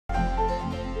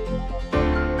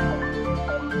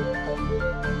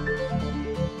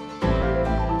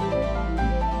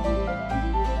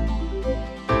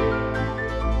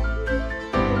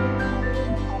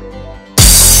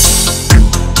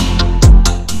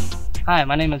Hi,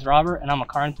 my name is Robert, and I'm a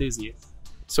car enthusiast.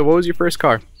 So what was your first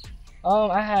car?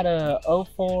 I had a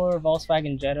 '04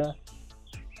 Volkswagen Jetta,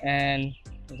 and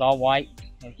it was all white.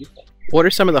 It was beautiful. What are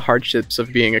some of the hardships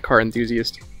of being a car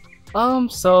enthusiast?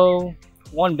 So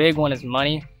one big one is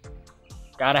money.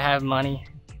 Gotta have money.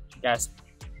 Gotta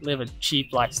live a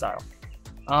cheap lifestyle.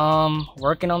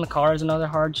 Working on the car is another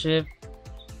hardship.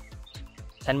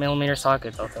 10mm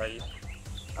sockets, I'll tell you.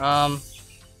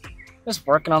 Just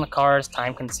working on the car is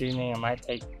time consuming. It might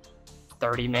take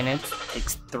 30 minutes. It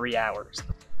takes 3 hours.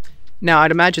 Now,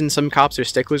 I'd imagine some cops are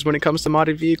sticklers when it comes to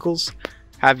modded vehicles.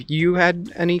 Have you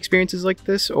had any experiences like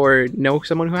this, or know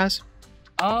someone who has?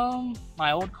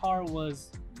 My old car was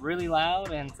really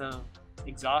loud, and so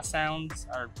exhaust sounds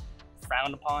are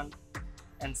frowned upon.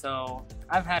 And so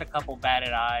I've had a couple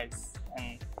batted eyes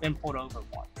and been pulled over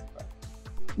once. But...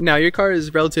 Now, your car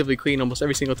is relatively clean almost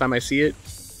every single time I see it.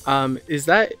 Is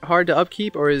that hard to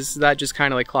upkeep, or is that just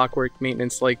kind of like clockwork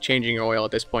maintenance, like changing your oil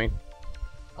at this point?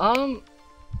 So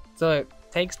it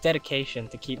takes dedication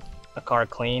to keep a car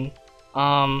clean.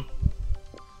 Gotta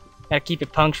keep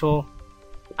it punctual.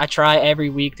 I try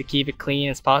every week to keep it clean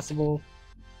as possible.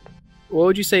 What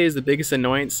would you say is the biggest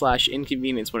annoyance /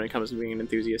 inconvenience when it comes to being an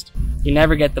enthusiast? You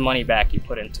never get the money back you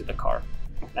put into the car.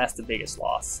 That's the biggest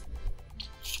loss.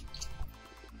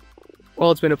 Well,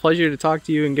 it's been a pleasure to talk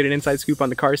to you and get an inside scoop on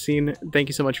the car scene. Thank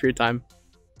you so much for your time.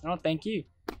 Oh, thank you.